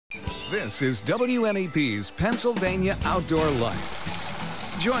This is WNEP's Pennsylvania Outdoor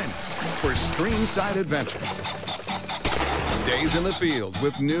Life. Join us for streamside adventures, days in the field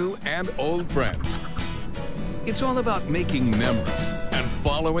with new and old friends. It's all about making memories and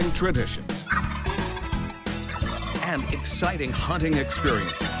following traditions, and exciting hunting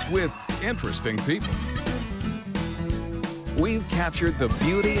experiences with interesting people. We've captured the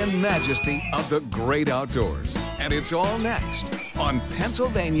beauty and majesty of the great outdoors, and it's all next on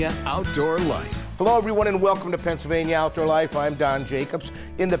Pennsylvania Outdoor Life. Hello everyone and welcome to Pennsylvania Outdoor Life. I'm Don Jacobs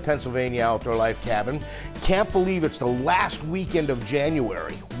in the Pennsylvania Outdoor Life cabin. Can't believe it's the last weekend of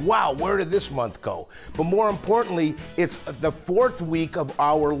January. Wow, where did this month go? But more importantly, it's the fourth week of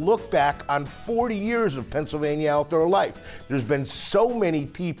our look back on 40 years of Pennsylvania Outdoor Life. There's been so many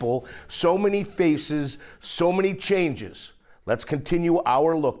people, so many faces, so many changes. Let's continue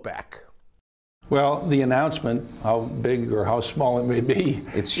our look back. Well, the announcement, how big or how small it may be,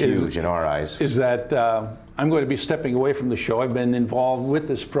 it's huge in our eyes, is that I'm going to be stepping away from the show. I've been involved with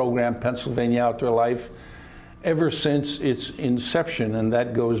this program, Pennsylvania Outdoor Life, ever since its inception, and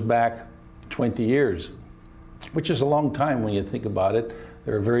that goes back 20 years, which is a long time when you think about it.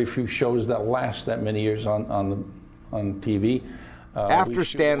 There are very few shows that last that many years on TV. After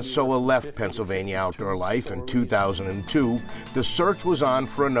Stan Sola left Pennsylvania Outdoor Life in 2002, the search was on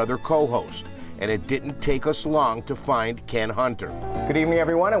for another co-host, and it didn't take us long to find Ken Hunter. Good evening,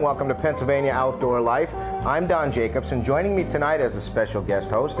 everyone, and welcome to Pennsylvania Outdoor Life. I'm Don Jacobs, and joining me tonight as a special guest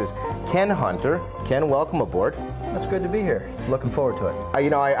host is Ken Hunter. Ken, welcome aboard. It's good to be here. Looking forward to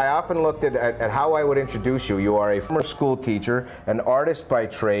it. I often looked at how I would introduce you. You are a former school teacher, an artist by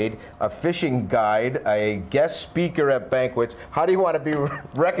trade, a fishing guide, a guest speaker at banquets. How do you want to be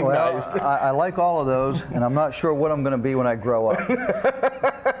recognized? Well, I like all of those, and I'm not sure what I'm going to be when I grow up.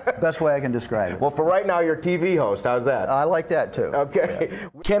 Best way I can describe it. Well, for right now, you're a TV host. How's that? I like that, too. Okay.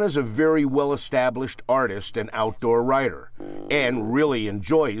 Yeah. Ken is a very well-established artist and outdoor writer, and really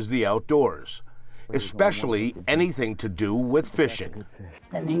enjoys the outdoors, especially anything to do with fishing.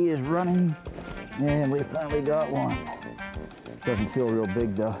 And he is running, and we finally got one. Doesn't feel real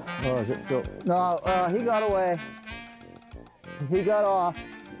big, though. Oh, does it feel? No, he got away. He got off.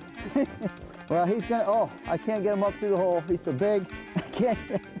 Well, he's gonna, oh, I can't get him up through the hole. He's so big. I can't.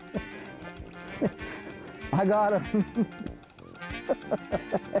 I got him.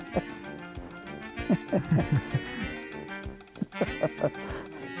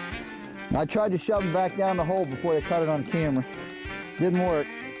 I tried to shove him back down the hole before they cut it on camera. Didn't work.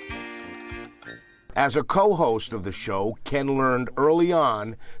 As a co-host of the show, Ken learned early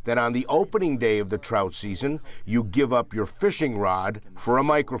on that on the opening day of the trout season, you give up your fishing rod for a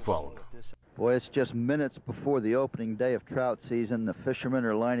microphone. Boy, it's just minutes before the opening day of trout season. The fishermen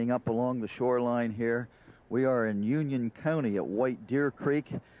are lining up along the shoreline here. We are in Union County at White Deer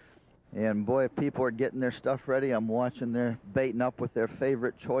Creek. And boy, people are getting their stuff ready. I'm watching they're baiting up with their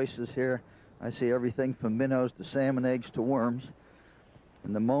favorite choices here. I see everything from minnows to salmon eggs to worms.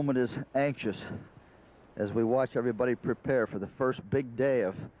 And the moment is anxious as we watch everybody prepare for the first big day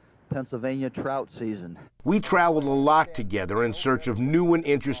of Pennsylvania trout season. We traveled a lot together in search of new and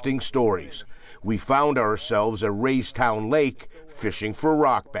interesting stories. We found ourselves at Raystown Lake fishing for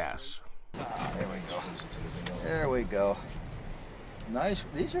rock bass. There we go. There we go. Nice.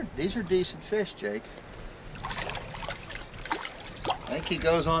 These are decent fish, Jake. I think he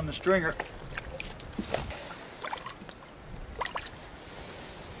goes on the stringer.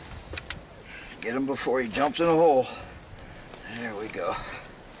 Get him before he jumps in a hole. There we go.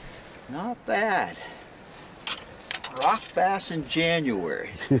 Not bad. Rock bass in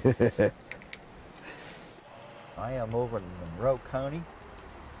January. I am over in Monroe County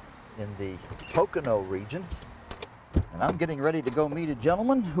in the Pocono region, and I'm getting ready to go meet a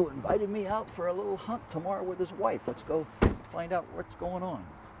gentleman who invited me out for a little hunt tomorrow with his wife. Let's go find out what's going on.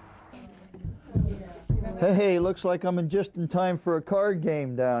 Hey, looks like I'm just in time for a card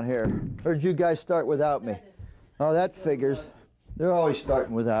game down here. Or did you guys start without me? Oh, that figures. They're always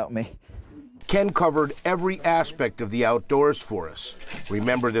starting without me. Ken covered every aspect of the outdoors for us.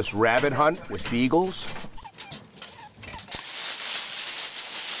 Remember this rabbit hunt with beagles?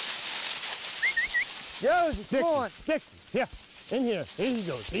 Josie, come on. Dixie, yeah, in here. Here he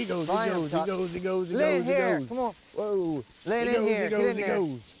goes. He goes. He goes. He goes. He goes. He Lay goes. in here. He goes. Come on. Whoa. Lay in here. Get in there.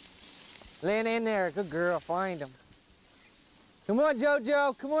 Goes. Laying in there. Good girl. Find him. Come on,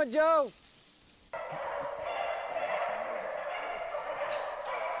 JoJo. Come on, Joe.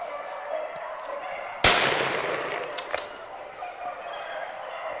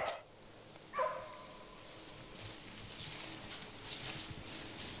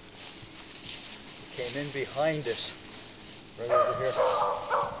 Came in behind us. Right over here.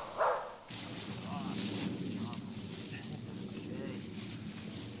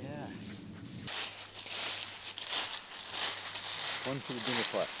 One for the dinner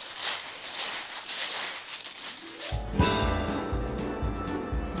pot.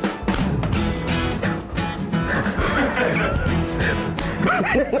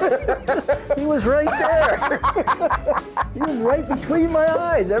 He was right there. He was right between my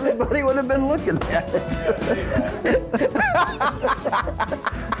eyes. Everybody would have been looking at it.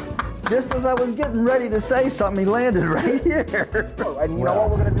 Just as I was getting ready to say something, he landed right here. And you know what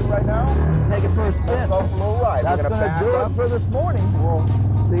we're going to do right now? Take it for a spin. Let's go for a little ride. That's We're going going to do it for this morning. We'll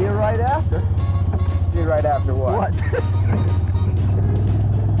see you right after. See you right after what?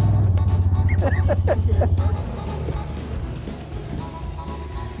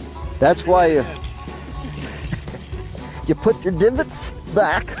 That's why you put your divots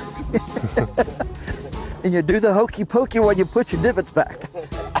back and you do the hokey pokey while you put your divots back.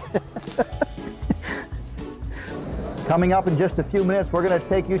 Coming up in just a few minutes, we're going to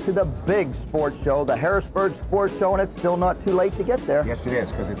take you to the big sports show, the Harrisburg Sports Show, and it's still not too late to get there. Yes, it is,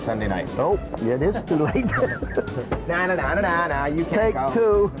 because it's Sunday night. Oh, it is too late. Nah, you can't Take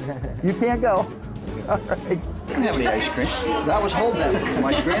go. 2. You can't go. All right. I didn't have any ice cream. That was holding that to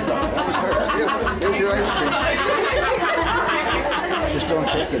my granddaughter. That was hers. Here's your ice cream. Just don't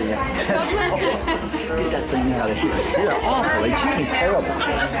take it again. Get that thing out of here. See, they're awful. They treat me terrible.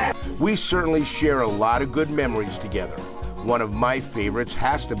 We certainly share a lot of good memories together. One of my favorites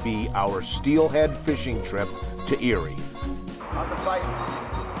has to be our steelhead fishing trip to Erie. On the fight.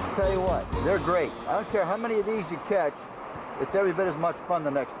 Tell you what, they're great. I don't care how many of these you catch, it's every bit as much fun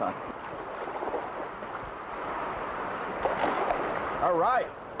the next time. All right.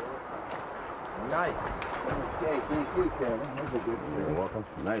 Nice. Okay, thank you, Kevin. Those are good. You're welcome.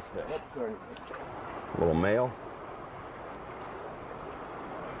 Nice fish. Sorry. Little male.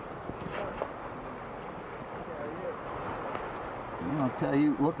 I'll tell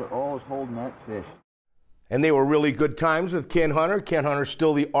you, look at always holding that fish. And they were really good times with Ken Hunter. Ken Hunter's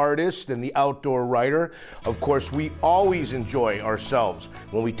still the artist and the outdoor writer. Of course, we always enjoy ourselves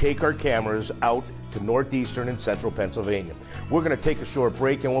when we take our cameras out to northeastern and central Pennsylvania. We're going to take a short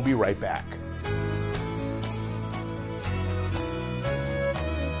break and we'll be right back.